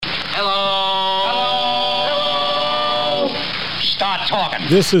start talking.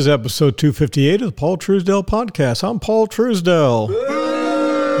 This is episode 258 of the Paul Truesdell Podcast. I'm Paul Truesdell.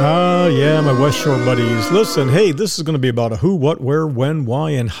 Yeah, my West Shore buddies. Listen, hey, this is going to be about a who, what, where, when,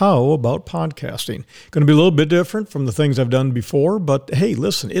 why, and how about podcasting. Going to be a little bit different from the things I've done before, but hey,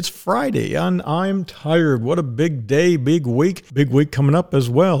 listen, it's Friday, and I'm tired. What a big day, big week coming up as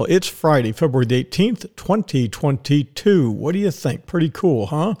well. It's Friday, February the 18th, 2022. What do you think? Pretty cool,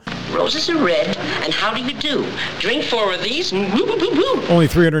 huh? Roses are red, and how do you do? Drink 4 of these, and woo-woo-woo-woo. Only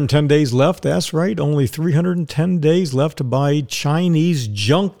 310 days left. That's right. Only 310 days left to buy Chinese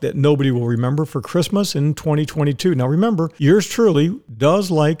junk that nobody will remember for Christmas in 2022. Now remember, yours truly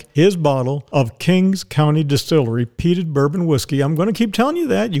does like his bottle of Kings County Distillery peated bourbon whiskey. I'm going to keep telling you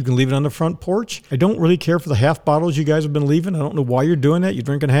that. You can leave it on the front porch. I don't really care for the half bottles you guys have been leaving. I don't know why you're doing that. You're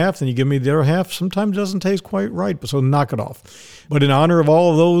drinking half, then you give me the other half. Sometimes it doesn't taste quite right, but so knock it off. But in honor of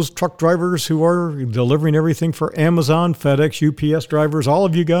all of those truck drivers who are delivering everything for Amazon, FedEx, UPS drivers, all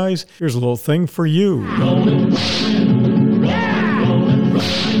of you guys, here's a little thing for you.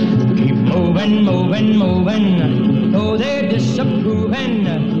 Keep moving, moving, moving. Though they're disapproving.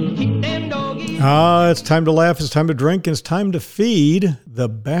 Keep them doggies. It's time to laugh, it's time to drink, and it's time to feed the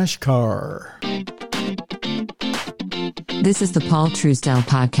bash car. This is the Paul Truesdell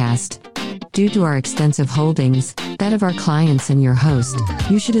Podcast. Due to our extensive holdings, that of our clients and your host,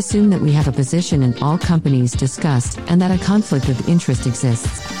 you should assume that we have a position in all companies discussed and that a conflict of interest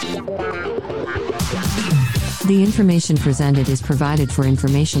exists. The information presented is provided for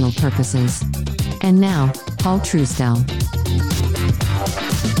informational purposes. And now, Paul Truesdell.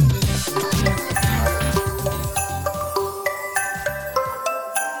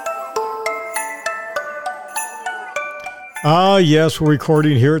 Yes, we're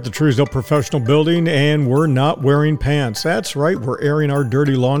recording here at the Truesdell Professional Building, and we're not wearing pants. That's right, we're airing our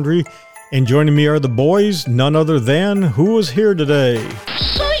dirty laundry. And joining me are the boys, none other than, who is here today?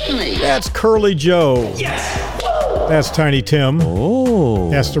 Certainly. That's Curly Joe. Yes. That's Tiny Tim.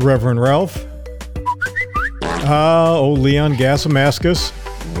 Oh. That's the Reverend Ralph. Leon Gasamascus.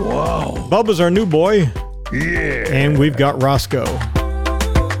 Wow. Bubba's our new boy. Yeah. And we've got Roscoe.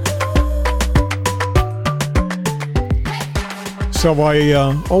 So I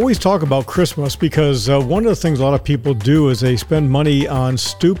always talk about Christmas because one of the things a lot of people do is they spend money on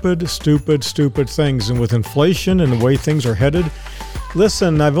stupid things. And with inflation and the way things are headed,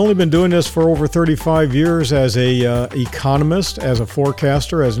 listen, I've only been doing this for over 35 years as a economist, as a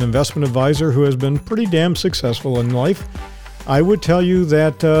forecaster, as an investment advisor who has been pretty damn successful in life. I would tell you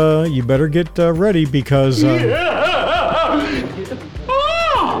that you better get ready because...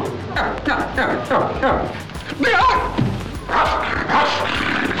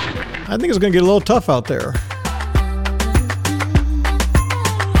 I think it's going to get a little tough out there.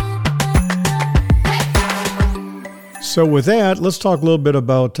 So with that, let's talk a little bit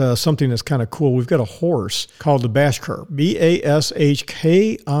about something that's kind of cool. We've got a horse called the Bashkir, Bashkir.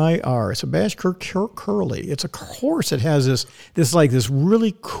 It's a Bashkir Curly. It's a horse that has this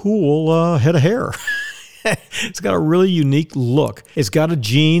really cool head of hair. It's got a really unique look. It's got a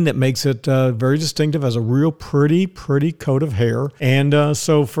gene that makes it very distinctive, has a real pretty coat of hair. And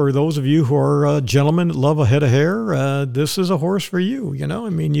so for those of you who are gentlemen that love a head of hair, this is a horse for you. You know,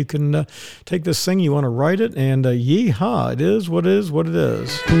 I mean, you can take this thing, you want to ride it, and yeehaw, it is what it is, what it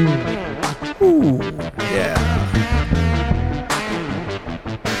is. Ooh, yeah.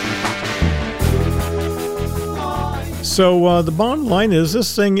 So the bottom line is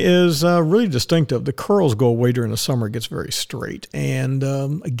this thing is really distinctive. The curls go away during the summer. It gets very straight. And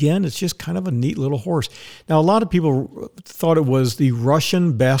again, it's just kind of a neat little horse. Now, a lot of people thought it was the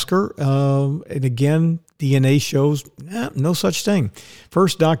Russian Bashkir. And again, DNA shows no such thing.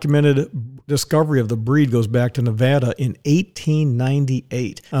 First documented discovery of the breed goes back to Nevada in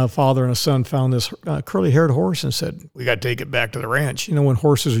 1898. A father and a son found this curly-haired horse and said, "We got to take it back to the ranch." You know, when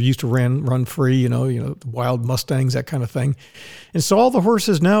horses are used to run free, you know, wild Mustangs, that kind of thing. And so all the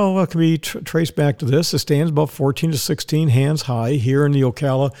horses now can be traced back to this. It stands about 14 to 16 hands high. Here in the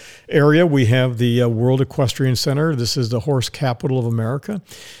Ocala area, we have the World Equestrian Center. This is the horse capital of America.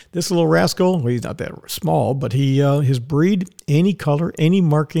 This little rascal, well, he's not that small, but his breed, any color, any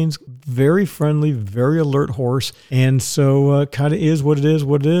markings, very friendly, very alert horse. And so kind of is what it is,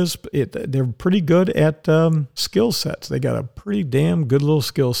 they're pretty good at skill sets. They got a pretty damn good little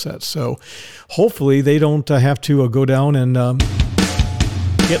skill set. So hopefully they don't have to go down and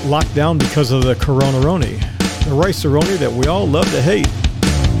get locked down because of the Corona-roni, the rice-a-roni that we all love to hate.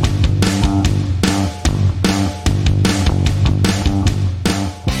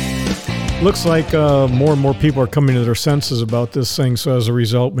 Looks like more and more people are coming to their senses about this thing. So as a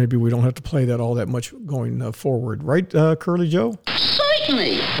result, maybe we don't have to play that all that much going forward. Right, Curly Joe?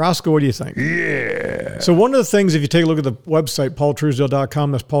 Certainly. Roscoe, what do you think? Yeah. So one of the things, if you take a look at the website,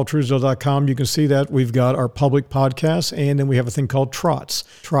 paultruesdale.com, that's paultruesdale.com, you can see that we've got our public podcast, and then we have a thing called TROTS.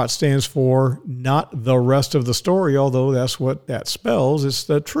 TROTS stands for Not the Rest of the Story, although that's what that spells. It's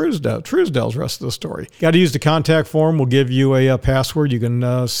the Truesdale's Rest of the Story. Got to use the contact form. We'll give you a password. You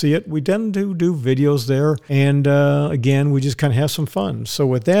can see it. We tend to do videos there, and again, we just kind of have some fun. So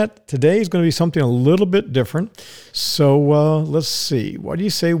with that, today is going to be something a little bit different. So let's see. Why do you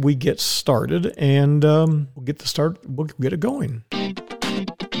say we get started, and we'll get it going.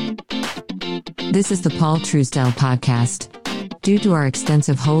 This is the Paul Truesdale Podcast. Due to our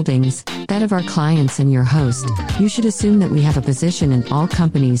extensive holdings, that of our clients and your host, you should assume that we have a position in all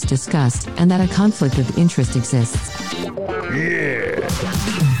companies discussed and that a conflict of interest exists. Yeah.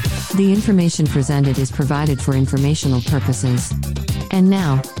 The information presented is provided for informational purposes. And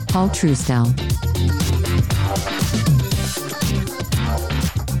now, Paul Truesdale.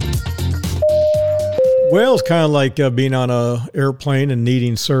 Well, it's kind of like being on an airplane and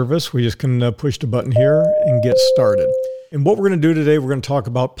needing service. We just can push the button here and get started. And what we're going to do today, we're going to talk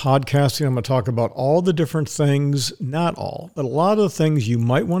about podcasting. I'm going to talk about all the different things, not all, but a lot of the things you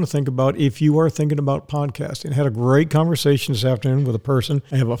might want to think about if you are thinking about podcasting. I had a great conversation this afternoon with a person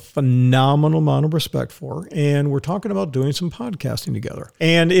I have a phenomenal amount of respect for, and we're talking about doing some podcasting together.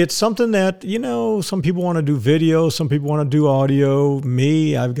 And it's something that, some people want to do video, some people want to do audio.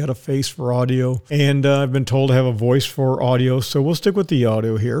 Me, I've got a face for audio, and I've been told to have a voice for audio, so we'll stick with the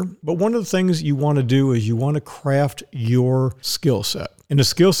audio here. But one of the things you want to do is you want to craft your skill set. And the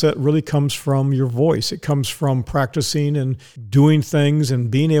skill set really comes from your voice. It comes from practicing and doing things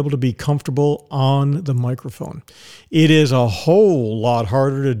and being able to be comfortable on the microphone. It is a whole lot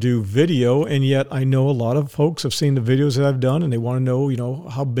harder to do video, and yet I know a lot of folks have seen the videos that I've done and they want to know,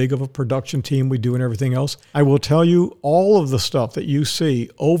 how big of a production team we do and everything else. I will tell you, all of the stuff that you see,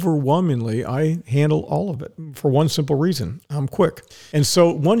 overwhelmingly, I handle all of it for one simple reason. I'm quick. And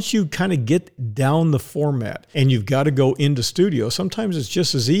so once you kind of get down the format and you've got to go into studio, sometimes it's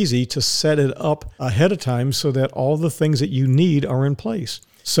just as easy to set it up ahead of time so that all the things that you need are in place.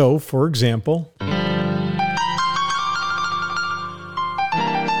 So, for example,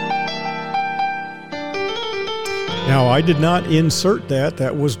 now, I did not insert that.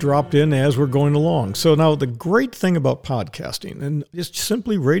 That was dropped in as we're going along. So now the great thing about podcasting and just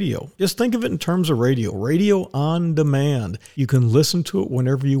simply radio, just think of it in terms of radio on demand. You can listen to it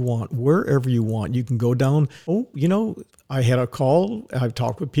whenever you want, wherever you want. You can go down, I had a call. I've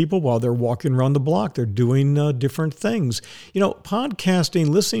talked with people while they're walking around the block. They're doing different things. Podcasting,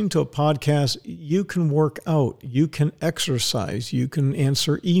 listening to a podcast, you can work out, you can exercise, you can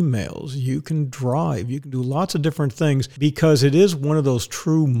answer emails, you can drive, you can do lots of different things because it is one of those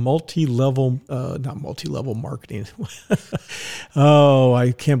true multi-level marketing. Oh,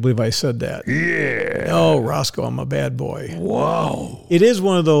 I can't believe I said that. Yeah. Oh, Roscoe, I'm a bad boy. Wow. It is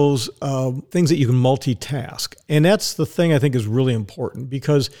one of those things that you can multitask. And that's the thing I think is really important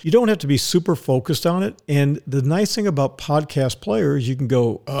because you don't have to be super focused on it. And the nice thing about podcast players, you can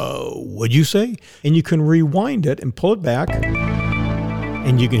go, what'd you say? And you can rewind it and pull it back.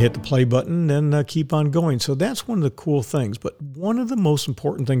 And you can hit the play button and keep on going. So that's one of the cool things. But one of the most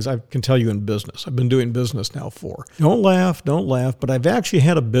important things I can tell you in business, I've been doing business now for, don't laugh, but I've actually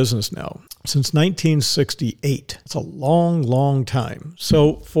had a business now since 1968. It's a long, long time.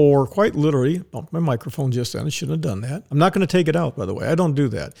 So for quite literally, my microphone just then, I shouldn't have done that. I'm not going to take it out, by the way. I don't do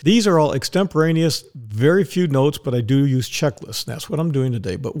that. These are all extemporaneous, very few notes, but I do use checklists. That's what I'm doing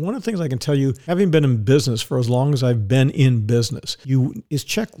today. But one of the things I can tell you, having been in business for as long as I've been in business, is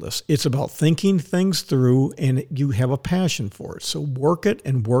checklists. It's about thinking things through and you have a passion for it. So work it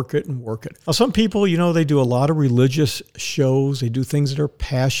and work it and work it. Now, some people, they do a lot of religious shows. They do things that are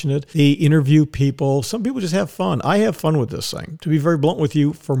passionate. They interview people. Some people just have fun. I have fun with this thing. To be very blunt with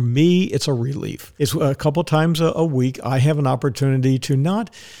you, for me, it's a relief. It's a couple times a week. I have an opportunity to not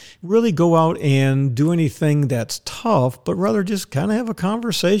really go out and do anything that's tough, but rather just kind of have a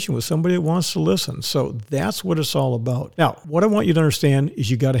conversation with somebody that wants to listen. So that's what it's all about. Now, what I want you to understand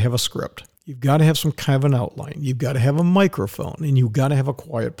is you got to have a script. You've got to have some kind of an outline. You've got to have a microphone, and you've got to have a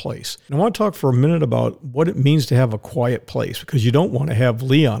quiet place. And I want to talk for a minute about what it means to have a quiet place, because you don't want to have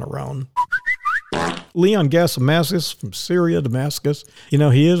Leon around. Leon Gassimasis from Syria, Damascus.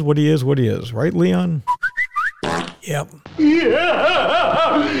 He is what he is, right, Leon? Yep.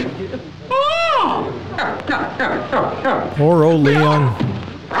 Poor old Leon.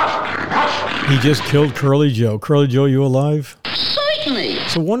 He just killed Curly Joe. Curly Joe, you alive? Certainly.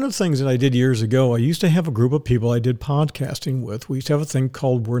 So one of the things that I did years ago, I used to have a group of people I did podcasting with. We used to have a thing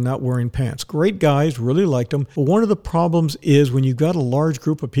called We're Not Wearing Pants. Great guys, really liked them. But one of the problems is when you've got a large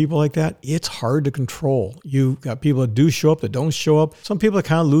group of people like that, it's hard to control. You've got people that do show up, that don't show up. Some people that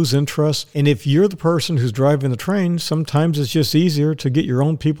kind of lose interest. And if you're the person who's driving the train, sometimes it's just easier to get your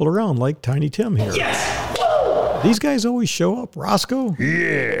own people around, like Tiny Tim here. Yes! These guys always show up. Roscoe?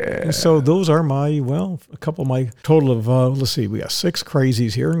 Yeah. And so those are a couple of my total of, let's see, we got 6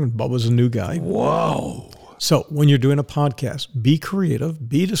 crazies here, and Bubba's a new guy. Wow. So when you're doing a podcast, be creative,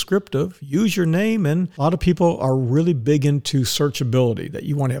 be descriptive, use your name. And a lot of people are really big into searchability, that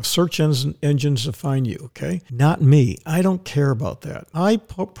you want to have search engines to find you, okay? Not me. I don't care about that. I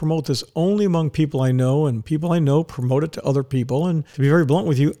promote this only among people I know, and people I know promote it to other people. And to be very blunt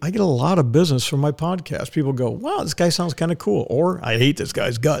with you, I get a lot of business from my podcast. People go, wow, this guy sounds kind of cool. Or I hate this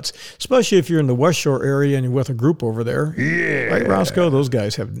guy's guts, especially if you're in the West Shore area and you're with a group over there. Yeah. Right, Roscoe? Those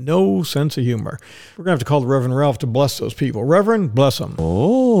guys have no sense of humor. We're going to have to call the Reverend Ralph to bless those people. Reverend, bless them.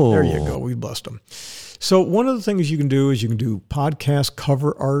 Oh. There you go. We blessed them. So one of the things you can do is you can do podcast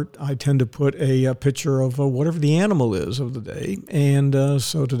cover art. I tend to put a picture of whatever the animal is of the day. And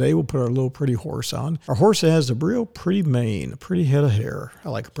so today we'll put our little pretty horse on. Our horse has a real pretty mane, a pretty head of hair. I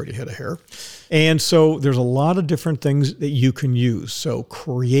like a pretty head of hair. And so there's a lot of different things that you can use. So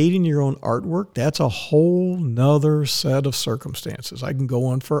creating your own artwork, that's a whole nother set of circumstances. I can go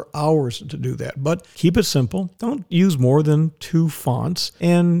on for hours to do that, but keep it simple. Don't use more than 2 fonts.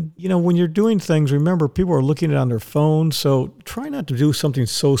 And, when you're doing things, remember, people are looking at it on their phone, so try not to do something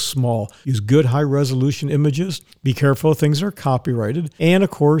so small. Use good high-resolution images. Be careful of things that are copyrighted. And, of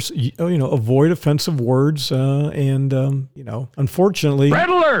course, avoid offensive words. Unfortunately, Red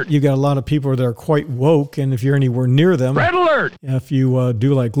alert! You got a lot of people that are quite woke, and if you're anywhere near them, Red alert! if you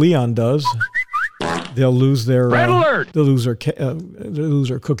do like Leon does, they'll lose their Red alert! They'll lose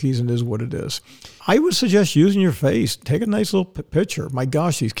their cookies, and it is what it is. I would suggest using your face. Take a nice little picture. My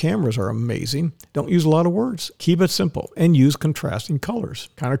gosh, these cameras are amazing. Don't use a lot of words. Keep it simple and use contrasting colors.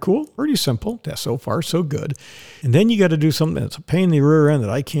 Kind of cool. Pretty simple. That's so far so good. And then you got to do something that's a pain in the rear end that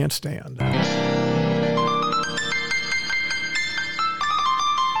I can't stand.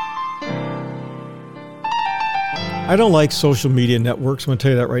 I don't like social media networks. I'm going to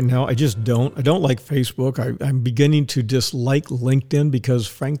tell you that right now. I just don't. I don't like Facebook. I'm beginning to dislike LinkedIn because,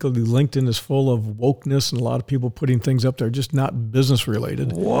 frankly, LinkedIn is full of wokeness and a lot of people putting things up there just not business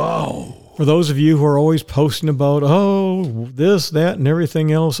related. Wow. For those of you who are always posting about, this, that, and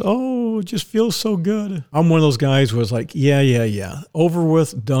everything else, it just feels so good. I'm one of those guys who was like, yeah. Over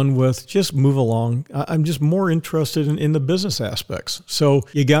with, done with, just move along. I'm just more interested in the business aspects. So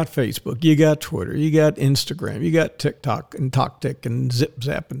you got Facebook, you got Twitter, you got Instagram, you got TikTok and TokTik and Zip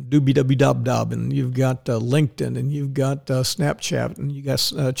Zap and Doobie-Dubby-Dob-Dob, and you've got LinkedIn, and you've got Snapchat, and you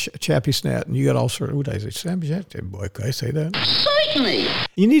got Chappy Snat, and you got all sorts of, what did I say? Snapchat? Boy, could I say that? Certainly.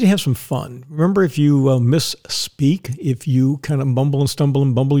 You need to have some fun. Remember, if you misspeak, if you kind of mumble and stumble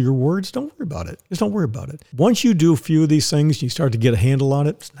and bumble your words, don't worry about it. Just don't worry about it. Once you do a few of these things, you start to get a handle on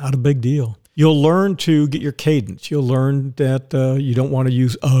it, it's not a big deal. You'll learn to get your cadence. You'll learn that you don't want to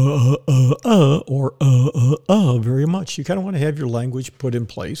use or very much. You kind of want to have your language put in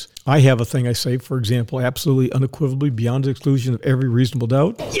place. I have a thing I say, for example, absolutely unequivocally, beyond the exclusion of every reasonable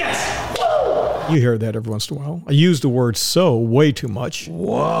doubt. Yes! You hear that every once in a while. I use the word so way too much.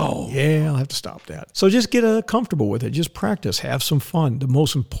 Wow. Yeah, I'll have to stop that. So just get comfortable with it. Just practice. Have some fun. The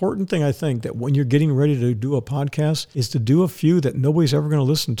most important thing, I think, that when you're getting ready to do a podcast is to do a few that nobody's ever going to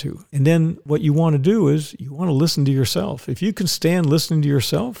listen to. And then what you want to do is you want to listen to yourself. If you can stand listening to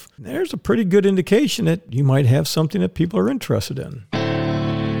yourself, there's a pretty good indication that you might have something that people are interested in.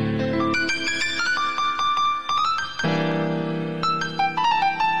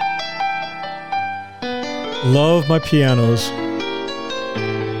 Love my pianos.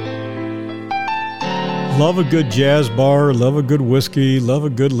 Love a good jazz bar, love a good whiskey, love a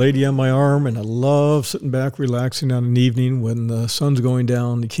good lady on my arm, and I love sitting back relaxing on an evening when the sun's going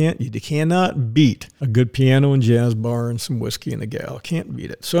down. You cannot beat a good piano and jazz bar and some whiskey and a gal. Can't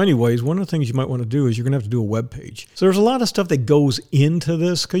beat it. So anyways, one of the things you might want to do is you're going to have to do a web page. So there's a lot of stuff that goes into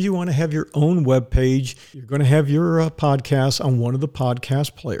this because you want to have your own web page. You're going to have your podcast on one of the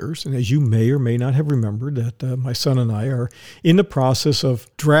podcast players. And as you may or may not have remembered, that my son and I are in the process of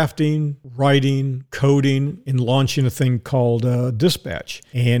drafting, writing, coding, and launching a thing called Dispatch.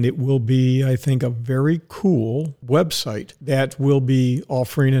 And it will be, I think, a very cool website that will be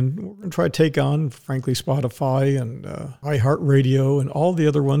offering, and we're going to try to take on, frankly, Spotify and iHeartRadio and all the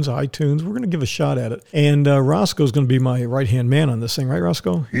other ones, iTunes. We're going to give a shot at it. And Roscoe's going to be my right-hand man on this thing, right,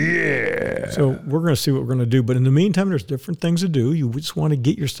 Roscoe? Yeah. So we're going to see what we're going to do. But in the meantime, there's different things to do. You just want to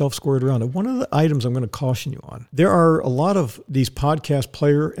get yourself squared around it. One of the items I'm going to caution you on, there are a lot of these podcast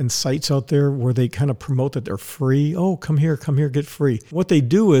player and sites out there where they kind of promote that they're free. Oh, come here, get free. What they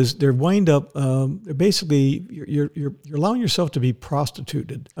do is they wind up, basically, you're allowing yourself to be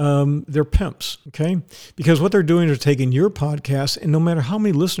prostituted. They're pimps, okay? Because what they're doing is taking your podcast, and no matter how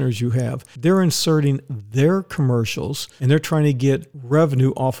many listeners you have, they're inserting their commercials, and they're trying to get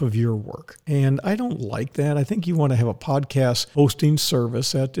revenue off of your work. And I don't like that. I think you want to have a podcast hosting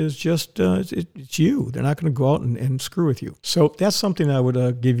service that is just, it's you. They're not going to go out and screw with you. So that's something I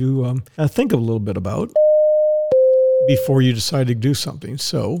would give you, think a little bit about before you decide to do something.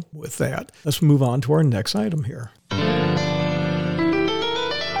 So with that, let's move on to our next item here.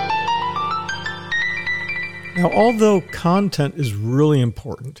 Now, although content is really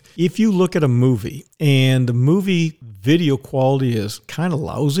important, if you look at a movie and the movie video quality is kind of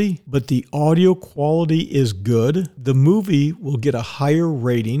lousy, but the audio quality is good, the movie will get a higher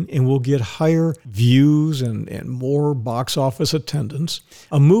rating and will get higher views and more box office attendance.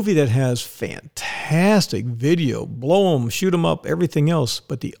 A movie that has fantastic video, blow them, shoot them up, everything else,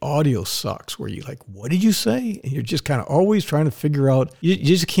 but the audio sucks, where you're like, what did you say? And you're just kind of always trying to figure out, you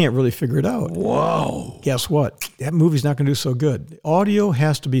just can't really figure it out. Whoa. Guess what? That movie's not going to do so good. The audio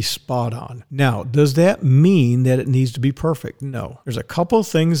has to be spot on. Now, does that mean that it needs to be perfect? No. There's a couple of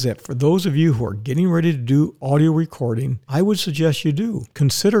things that for those of you who are getting ready to do audio recording, I would suggest you do.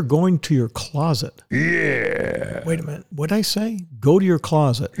 Consider going to your closet. Yeah. Wait a minute. What'd I say? Go to your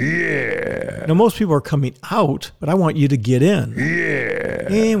closet. Yeah. Now, most people are coming out, but I want you to get in. Yeah.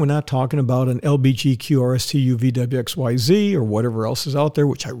 And we're not talking about an LBGQ, RSTU, VWXYZ, or whatever else is out there,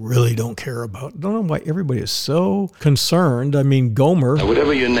 which I really don't care about. I don't know why everybody is so concerned. I mean, Gomer. Now,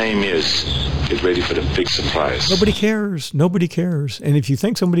 whatever your name is, get ready for the big surprise. Nobody cares. Nobody cares. And if you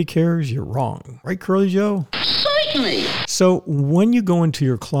think somebody cares, you're wrong. Right, Curly Joe? Certainly. So when you go into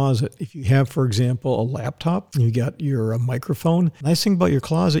your closet, if you have, for example, a laptop, you got your microphone, nice thing about your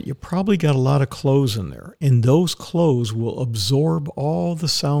closet, you probably got a lot of clothes in there. And those clothes will absorb all the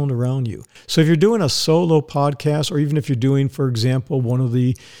sound around you. So if you're doing a solo podcast, or even if you're doing, for example, one of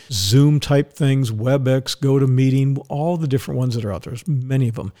the Zoom type things, WebEx, GoToMeeting, all the different ones that are out there, there's many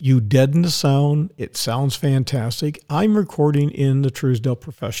of them. You deaden the sound. It sounds fantastic. I'm recording in the Truesdale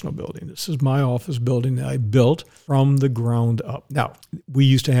Professional Building. This is my office building that I built from the ground up. Now, we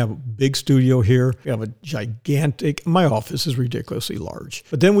used to have a big studio here. We have a gigantic, my office is ridiculously large.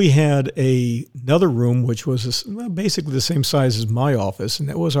 But then we had another room, which was basically the same size as my office, and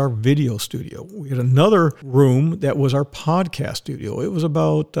that was our video studio. We had another room that was our podcast studio. It was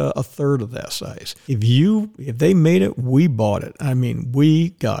about a third of that size. If they made it, we bought it. I mean, we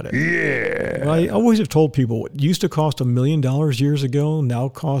got it. Yeah. I always have told people what used to cost $1 million years ago now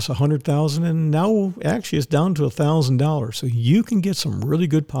costs $100,000, and now actually it's down to $1,000. So you can get some really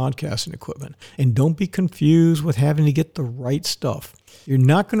good podcasting equipment, and don't be confused with having to get the right stuff. You're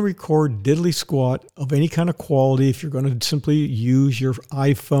not going to record diddly squat of any kind of quality if you're going to simply use your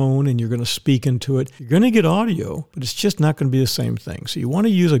iPhone and you're going to speak into it. You're going to get audio, but it's just not going to be the same thing. So you want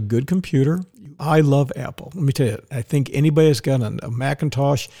to use a good computer. I love Apple. Let me tell you, I think anybody that's got a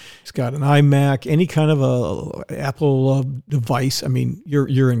Macintosh, has got an iMac, any kind of a Apple device, I mean,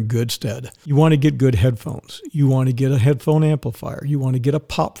 you're in good stead. You want to get good headphones. You want to get a headphone amplifier. You want to get a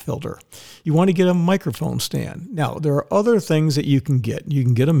pop filter. You want to get a microphone stand. Now, there are other things that you can get. You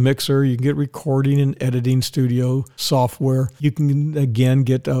can get a mixer. You can get recording and editing studio software. You can, again,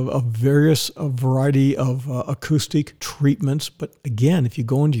 get a variety of acoustic treatments. But again, if you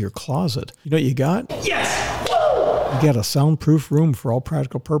go into your closet, you know what you got? Yes. You got a soundproof room for all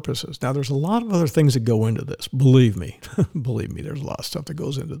practical purposes. Now, there's a lot of other things that go into this. Believe me. Believe me, there's a lot of stuff that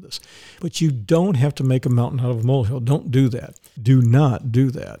goes into this. But you don't have to make a mountain out of a molehill. Don't do that. Do not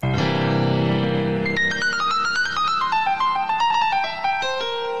do that.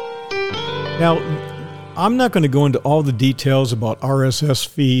 Now, I'm not going to go into all the details about RSS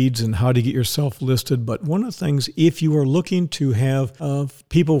feeds and how to get yourself listed, but one of the things, if you are looking to have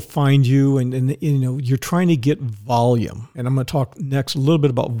people find you and you know you're trying to get volume, and I'm going to talk next a little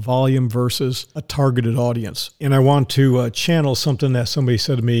bit about volume versus a targeted audience. And I want to channel something that somebody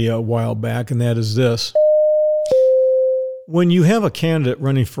said to me a while back, and that is this. when you have a candidate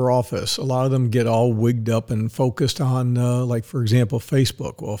running for office, a lot of them get all wigged up and focused on, like, for example,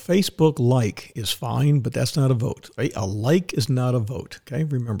 Facebook. Well, Facebook like is fine, but that's not a vote. Right? A like is not a vote. Okay,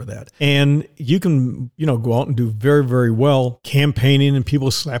 remember that. And you can, go out and do very, very well campaigning and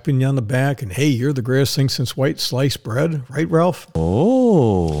people slapping you on the back and, hey, you're the greatest thing since white sliced bread, right, Ralph?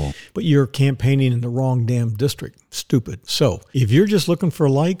 Oh. But you're campaigning in the wrong damn district. Stupid. So if you're just looking for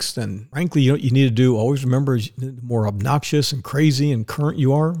likes, then frankly, you know what you need to do? Always remember, the more obnoxious and crazy and current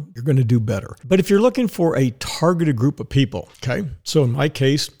you are, you're going to do better. But if you're looking for a targeted group of people, okay, so in my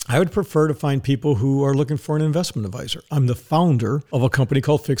case, I would prefer to find people who are looking for an investment advisor. I'm the founder of a company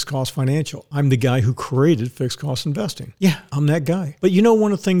called Fixed Cost Financial. I'm the guy who created fixed cost investing. Yeah, I'm that guy. But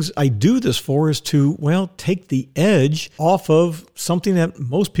one of the things I do this for is to, take the edge off of something that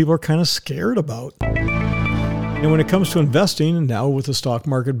most people are kind of scared about. When it comes to investing, and now with the stock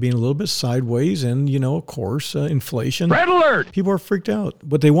market being a little bit sideways and, of course, inflation. Red alert! People are freaked out.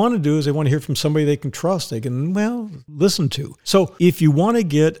 What they want to do is they want to hear from somebody they can trust, they can, listen to. So if you want to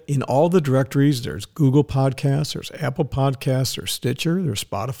get in all the directories, there's Google Podcasts, there's Apple Podcasts, there's Stitcher, there's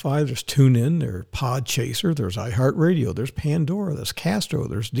Spotify, there's TuneIn, there's Podchaser, there's iHeartRadio, there's Pandora, there's Castro,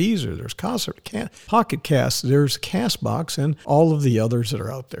 there's Deezer, there's Pocket Cast, there's CastBox, and all of the others that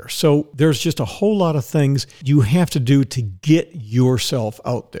are out there. So there's just a whole lot of things you have to do to get yourself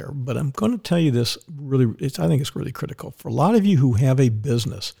out there. But I'm going to tell you this I think it's really critical. For a lot of you who have a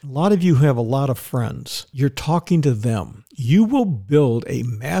business, a lot of you who have a lot of friends, you're talking to them. You will build a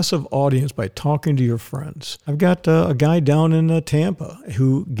massive audience by talking to your friends. I've got a guy down in Tampa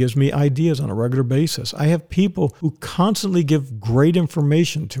who gives me ideas on a regular basis. I have people who constantly give great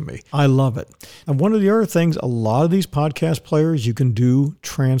information to me. I love it. And one of the other things, a lot of these podcast players, you can do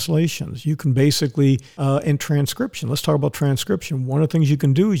translations. You can basically, and transcription. Let's talk about transcription. One of the things you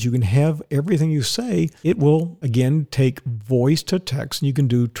can do is you can have everything you say. It will, again, take voice to text, and you can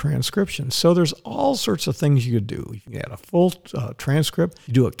do transcription. So there's all sorts of things you could do. You can add a full transcript.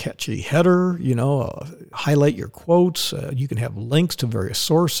 You do a catchy header, highlight your quotes. You can have links to various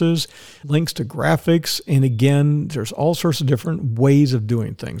sources, links to graphics. And again, there's all sorts of different ways of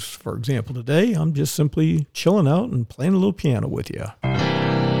doing things. For example, today, I'm just simply chilling out and playing a little piano with you.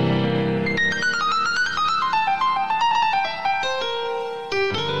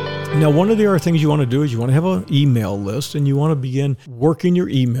 Now, one of the other things you want to do is you want to have an email list, and you want to begin working your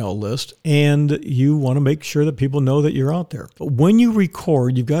email list, and you want to make sure that people know that you're out there. But when you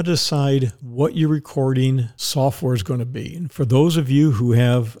record, you've got to decide what your recording software is going to be. And for those of you who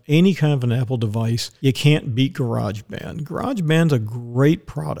have any kind of an Apple device, you can't beat GarageBand. GarageBand's a great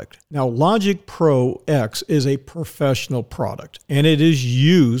product. Now, Logic Pro X is a professional product, and it is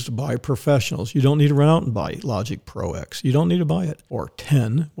used by professionals. You don't need to run out and buy Logic Pro X. You don't need to buy it, or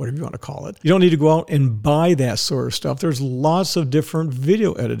 10, whatever you want to call it. You don't need to go out and buy that sort of stuff. There's lots of different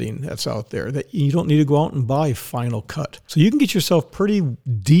video editing that's out there that you don't need to go out and buy Final Cut. So you can get yourself pretty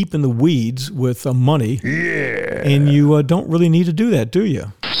deep in the weeds with money. Yeah. And you don't really need to do that, do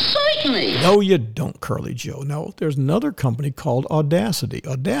you? Certainly. No, you don't, Curly Joe. No, there's another company called Audacity.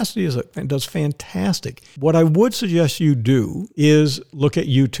 Audacity does fantastic. What I would suggest you do is look at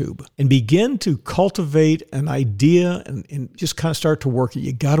YouTube and begin to cultivate an idea and just kind of start to work it.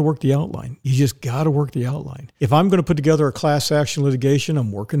 You got to work the outline. You just got to work the outline. If I'm going to put together a class action litigation,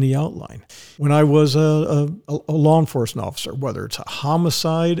 I'm working the outline. When I was a law enforcement officer, whether it's a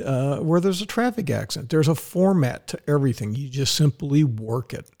homicide, where there's a traffic accident, there's a format to everything. You just simply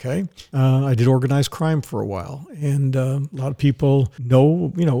work it, okay? I did organized crime for a while, and a lot of people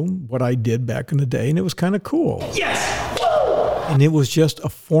know, what I did back in the day, and it was kind of cool. Yes! And it was just a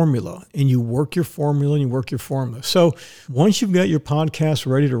formula, and you work your formula and you work your formula. So once you've got your podcast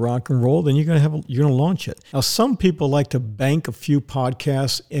ready to rock and roll, then you're going to launch it. Now, some people like to bank a few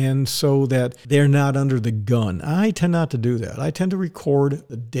podcasts, and so that they're not under the gun. I tend not to do that. I tend to record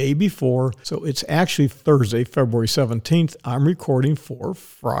the day before. So it's actually Thursday, February 17th. I'm recording for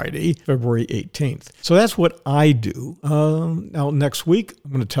Friday, February 18th. So that's what I do. Now, next week,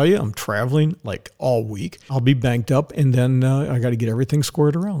 I'm going to tell you, I'm traveling like all week. I'll be banked up, and then I got to get everything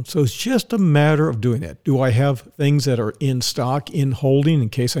squared around. So it's just a matter of doing that. Do I have things that are in stock, in holding, in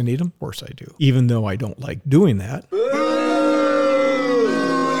case I need them? Of course I do, even though I don't like doing that.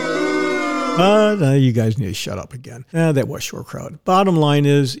 You guys need to shut up again. That West Shore crowd. Bottom line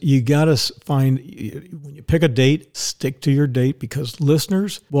is, you got to find, when you pick a date, stick to your date, because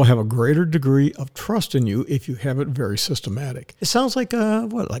listeners will have a greater degree of trust in you if you have it very systematic. It sounds like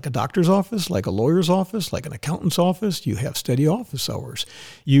like a doctor's office, like a lawyer's office, like an accountant's office. You have steady office hours.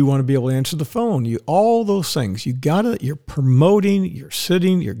 You want to be able to answer the phone. All those things. You're promoting, you're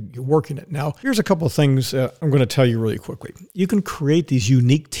sitting, you're working it. Now, here's a couple of things I'm going to tell you really quickly. You can create these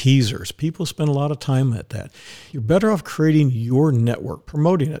unique teasers. People spend a lot of time at that. You're better off creating your network,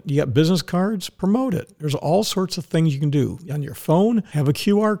 promoting it. You got business cards, promote it. There's all sorts of things you can do. On your phone, have a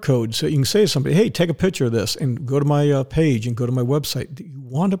QR code so you can say to somebody, hey, take a picture of this and go to my page and go to my website. You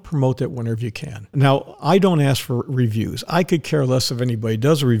want to promote that whenever you can. Now, I don't ask for reviews. I could care less if anybody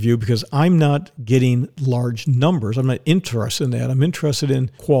does a review because I'm not getting large numbers. I'm not interested in that. I'm interested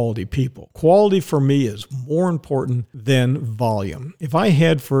in quality people. Quality for me is more important than volume. If I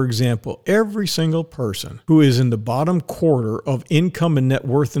had, for example, every single person who is in the bottom quarter of income and net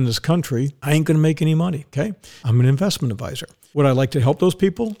worth in this country, I ain't going to make any money, okay? I'm an investment advisor. Would I like to help those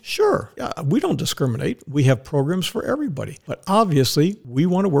people? Sure. Yeah, we don't discriminate. We have programs for everybody. But obviously, we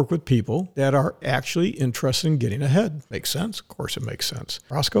want to work with people that are actually interested in getting ahead. Makes sense? Of course it makes sense.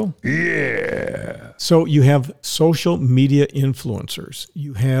 Roscoe? Yeah. So you have social media influencers.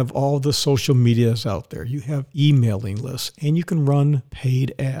 You have all the social medias out there. You have emailing lists, and you can run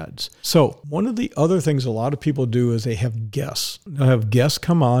paid ads. So one of the other things a lot of people do is they have guests. They'll have guests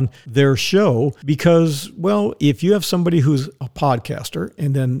come on their show because, well, if you have somebody who's a podcaster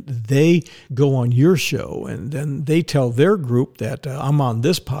and then they go on your show and then they tell their group that I'm on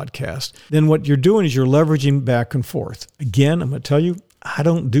this podcast, then what you're doing is you're leveraging back and forth. Again, I'm going to tell you, I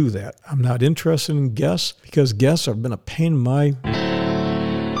don't do that. I'm not interested in guests because guests have been a pain in my...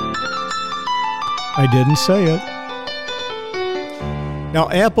 I didn't say it. Now,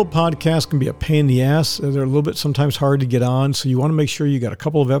 Apple Podcasts can be a pain in the ass. They're a little bit sometimes hard to get on, so you want to make sure you got a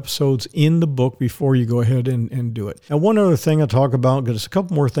couple of episodes in the book before you go ahead and do it. Now, one other thing I'll talk about, because a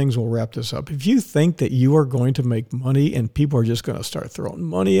couple more things, we'll wrap this up. If you think that you are going to make money and people are just going to start throwing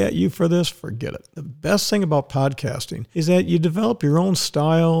money at you for this, forget it. The best thing about podcasting is that you develop your own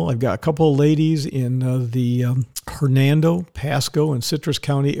style. I've got a couple of ladies in the Hernando, Pasco, and Citrus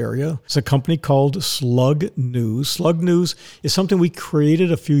County area. It's a company called Slug News. Slug News is something we created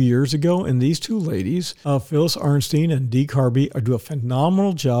a few years ago, and these two ladies, Phyllis Arnstein and Dee Carby, do a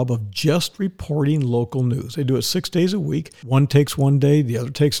phenomenal job of just reporting local news. They do it 6 days a week. One takes one day, the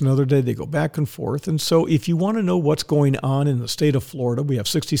other takes another day. They go back and forth. And so if you want to know what's going on in the state of Florida, we have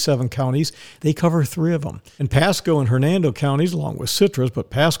 67 counties. They cover 3 of them. And Pasco and Hernando counties, along with Citrus,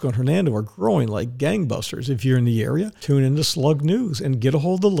 but Pasco and Hernando are growing like gangbusters. If you're in the area, tune into Slug News and get a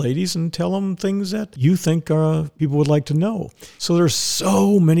hold of the ladies and tell them things that you think people would like to know. So there's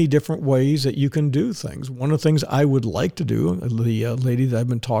so many different ways that you can do things. One of the things I would like to do, the lady that I've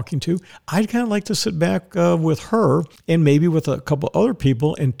been talking to, I'd kind of like to sit back with her and maybe with a couple other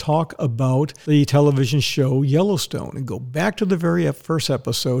people and talk about the television show Yellowstone and go back to the very first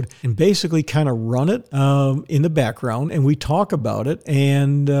episode and basically kind of run it in the background, and we talk about it,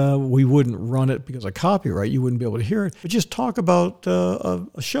 and we wouldn't run it because of copyright. You wouldn't be able to hear it, but just talk about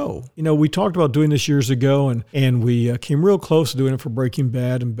a show. You know, we talked about doing this years ago, and we came real close to doing it for Breaking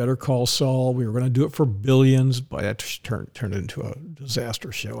Bad and Better Call Saul. We were going to do it for Billions, but that turned into a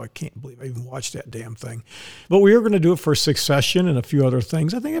disaster show. I can't believe I even watched that damn thing. But we were going to do it for Succession and a few other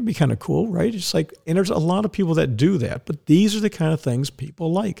things. I think that'd be kind of cool, right? It's like, and there's a lot of people that do that, but these are the kind of things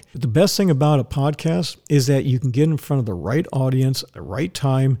people like. But the best thing about a podcast is that you can get in front of the right audience at the right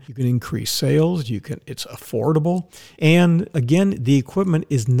time. You can increase sales. It's affordable. And again, the equipment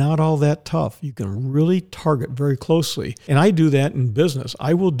is not all that tough. You can really target very closely. And I do that in business.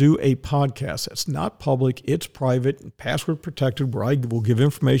 I will do a podcast that's not public, it's private, and password protected, where I will give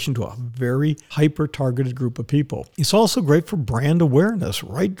information to a very hyper-targeted group of people. It's also great for brand awareness,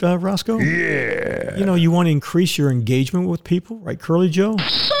 right, Roscoe? Yeah. You know, you want to increase your engagement with people, right, Curly Joe?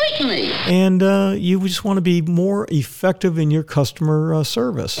 Certainly. And you just want to be more effective in your customer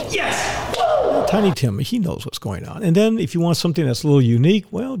service. Yes. Tiny Tim, he knows what's going on. And then if you want something that's a little unique,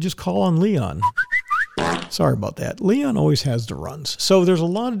 well, just call on Leon. Sorry about that. Leon always has the runs. So there's a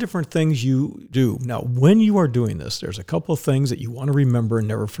lot of different things you do. Now, when you are doing this, there's a couple of things that you want to remember and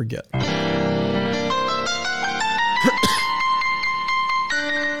never forget.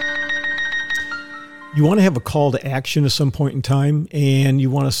 You want to have a call to action at some point in time, and you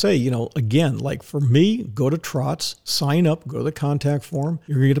want to say, again, like for me, go to Trotz, sign up, go to the contact form,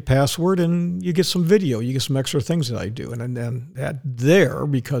 you're going to get a password, and you get some video, you get some extra things that I do. And then that there,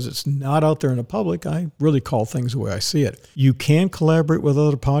 because it's not out there in the public, I really call things the way I see it. You can collaborate with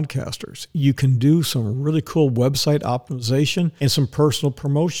other podcasters. You can do some really cool website optimization and some personal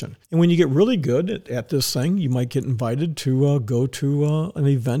promotion. And when you get really good at this thing, you might get invited to go to an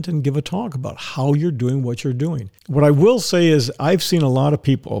event and give a talk about how you're doing what you're doing. What I will say is I've seen a lot of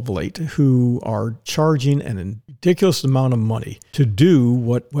people of late who are charging an ridiculous amount of money to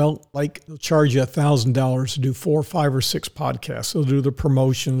do like they'll charge you $1,000 to do 4, 5, or 6 podcasts. They'll do the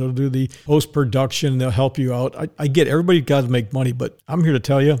promotion, they'll do the post-production, they'll help you out. I get everybody's got to make money, but I'm here to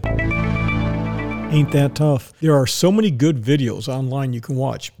tell you, ain't that tough. There are so many good videos online you can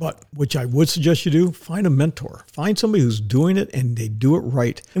watch, but which I would suggest you do, find a mentor. Find somebody who's doing it and they do it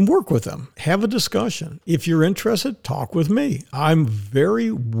right and work with them. Have a discussion. If you're interested, talk with me. I'm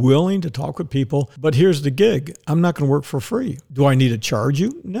very willing to talk with people, but here's the gig. I'm not going to work for free. Do I need to charge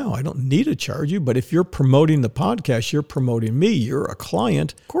you? No, I don't need to charge you, but if you're promoting the podcast, you're promoting me, you're a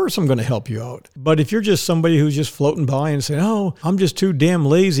client, of course I'm going to help you out. But if you're just somebody who's just floating by and saying, oh, I'm just too damn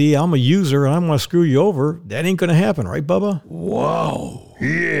lazy, I'm a user, and I want to screw you over, that ain't going to happen, right, Bubba? Wow.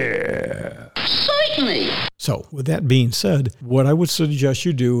 Yeah. Certainly. So with that being said, what I would suggest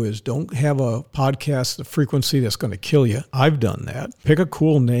you do is don't have a podcast, the frequency that's going to kill you. I've done that. Pick a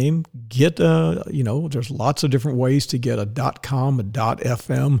cool name. Get there's lots of different ways to get a .com, a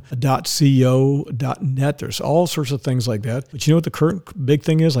 .fm, a .co, a .net. There's all sorts of things like that. But you know what the current big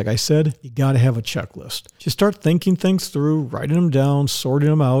thing is? Like I said, you got to have a checklist. Just start thinking things through, writing them down, sorting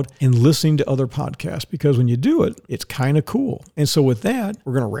them out, and listening to other podcasts. Because when you do it, it's kind of cool. And so with that,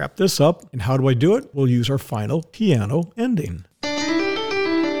 we're going to wrap this up. And how do I do it? We'll use our final piano ending.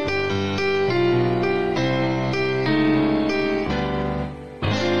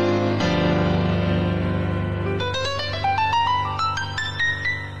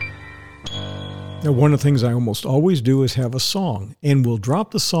 Now, one of the things I almost always do is have a song, and we'll drop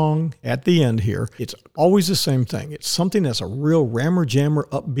the song at the end here. It's always the same thing. It's something that's a real rammer-jammer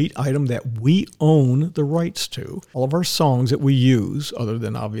upbeat item that we own the rights to. All of our songs that we use, other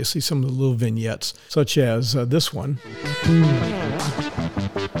than obviously some of the little vignettes, such as this one.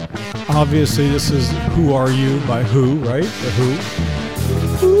 Obviously, this is Who Are You by Who, right? The Who.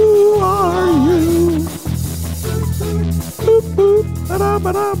 Who are you? Boop, boop, ba-da,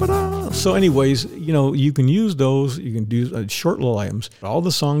 ba-da, ba-da. So anyways, you can use those. You can do short little items. All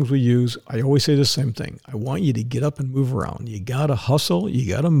the songs we use, I always say the same thing. I want you to get up and move around. You got to hustle.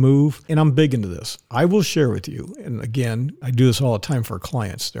 You got to move. And I'm big into this. I will share with you. And again, I do this all the time for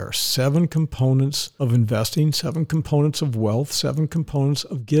clients. There are 7 components of investing, 7 components of wealth, 7 components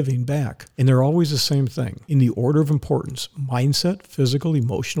of giving back. And they're always the same thing in the order of importance: mindset, physical,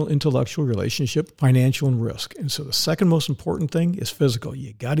 emotional, intellectual, relationship, financial, and risk. And so the second most important thing is physical.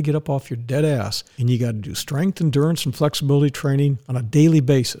 You got to get up off your dead ass, and you got to do strength, endurance, and flexibility training on a daily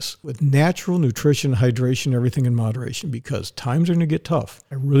basis with natural nutrition, hydration, everything in moderation, because times are going to get tough.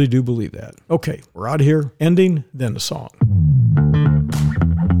 I really do believe that. Okay, we're out of here. Ending, then the song.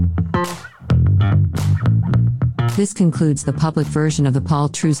 This concludes the public version of the Paul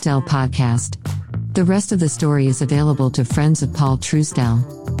Truesdell podcast. The rest of the story is available to friends of Paul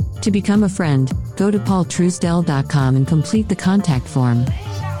Truesdell. To become a friend, go to paultruesdell.com and complete the contact form.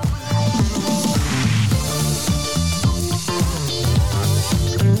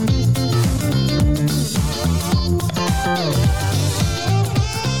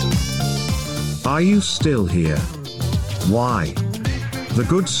 Are you still here? Why? The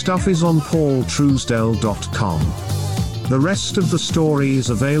good stuff is on paultruesdell.com. The rest of the story is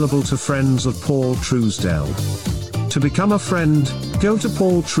available to friends of Paul Truesdell. To become a friend, go to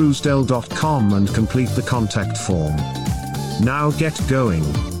paultruesdell.com and complete the contact form. Now get going.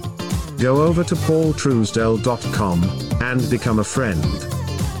 Go over to paultruesdell.com and become a friend.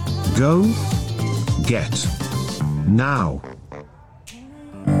 Go. Get. Now.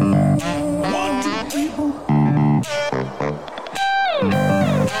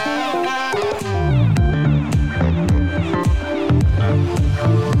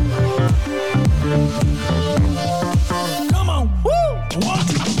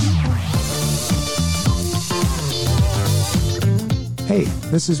 Hey,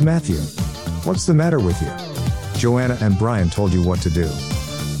 this is Matthew. What's the matter with you? Joanna and Brian told you what to do.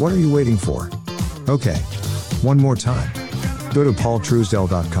 What are you waiting for? Okay, one more time. Go to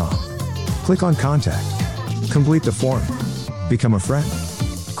paultruesdell.com. Click on contact. Complete the form. Become a friend.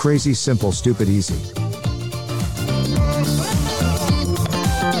 Crazy, simple, stupid, easy.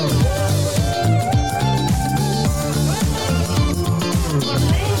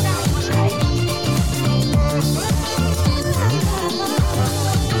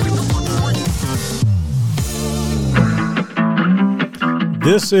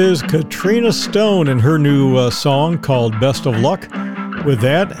 This is Katrina Stone and her new song called Best of Luck. With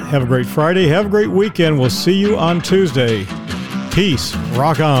that, have a great Friday. Have a great weekend. We'll see you on Tuesday. Peace.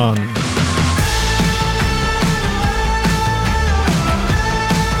 Rock on.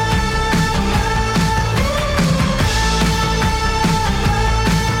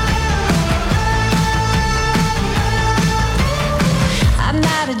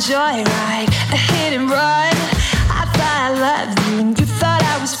 Joyride, a hit and run. I thought I loved you and you thought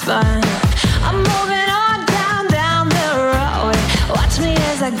I was fun. I'm moving on down the road. Watch me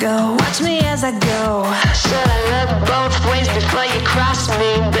as I go, watch me as I go. Should I look both ways before you cross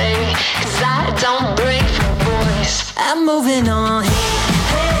me, baby? 'Cause I don't break for boys. I'm moving on.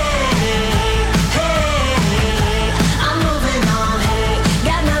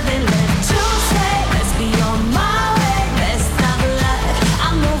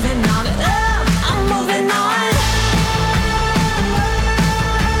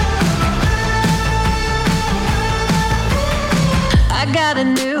 Got a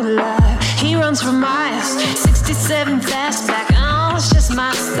new love, he runs for miles, 67 fastback, oh, it's just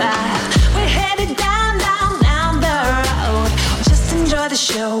my style. We're headed down the road. Just enjoy the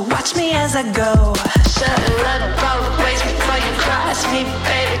show, watch me as I go. Should've looked both ways before you cross me,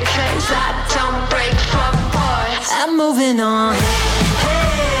 baby, 'cause I don't break for boys. I'm moving on.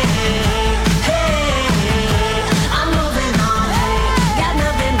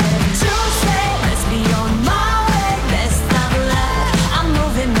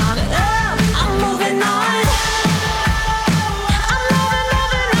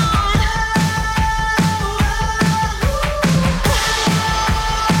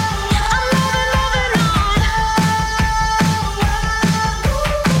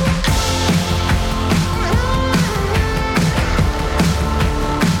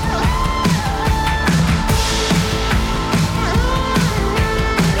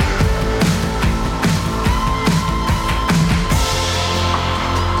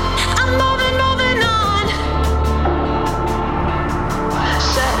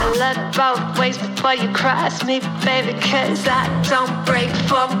 Both ways before you cross me, baby, 'cause I don't break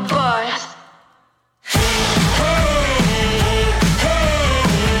for boys.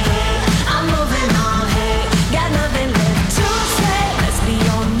 I'm moving on, hey, got nothing left to say. Let's be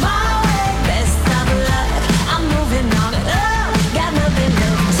on my way, best of luck. I'm moving on, got nothing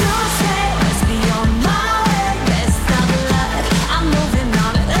left to say. Let's be on my way, best of luck. I'm moving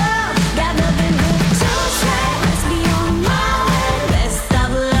on, got nothing left to say. Let's be on my way, best of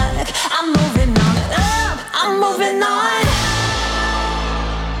luck. I'm moving on, I'm moving on.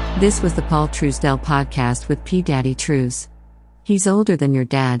 This was the Paul Truesdell podcast with P. Daddy Trues. He's older than your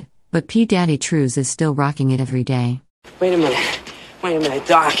dad, but P. Daddy Trues is still rocking it every day. Wait a minute,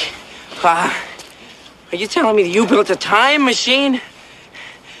 Doc. Are you telling me that you built a time machine?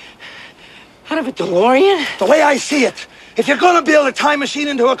 Out of a DeLorean? The way I see it, if you're gonna build a time machine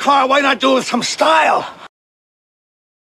into a car, why not do it with some style?